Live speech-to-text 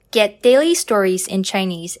Get daily stories in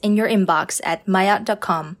Chinese in your inbox at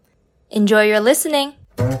maya.com. Enjoy your listening!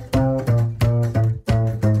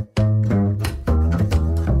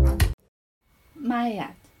 玛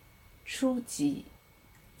雅初级，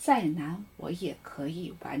再难我也可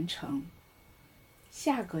以完成。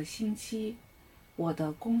下个星期，我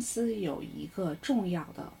的公司有一个重要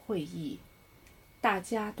的会议，大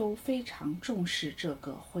家都非常重视这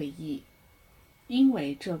个会议，因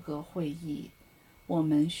为这个会议，我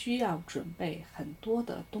们需要准备很多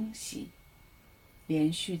的东西。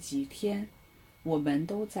连续几天，我们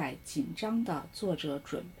都在紧张地做着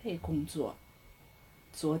准备工作。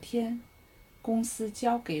昨天，公司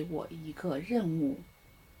交给我一个任务，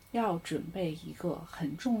要准备一个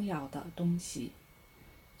很重要的东西。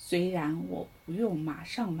虽然我不用马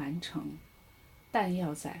上完成，但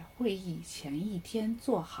要在会议前一天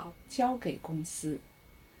做好，交给公司。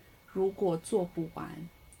如果做不完，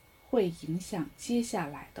会影响接下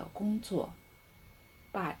来的工作。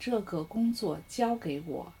把这个工作交给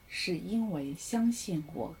我，是因为相信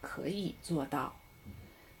我可以做到。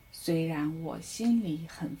虽然我心里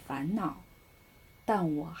很烦恼，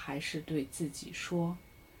但我还是对自己说，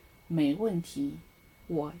没问题，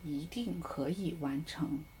我一定可以完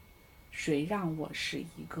成。谁让我是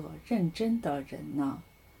一个认真的人呢？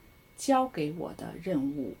交给我的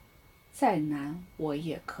任务，再难我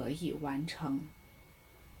也可以完成。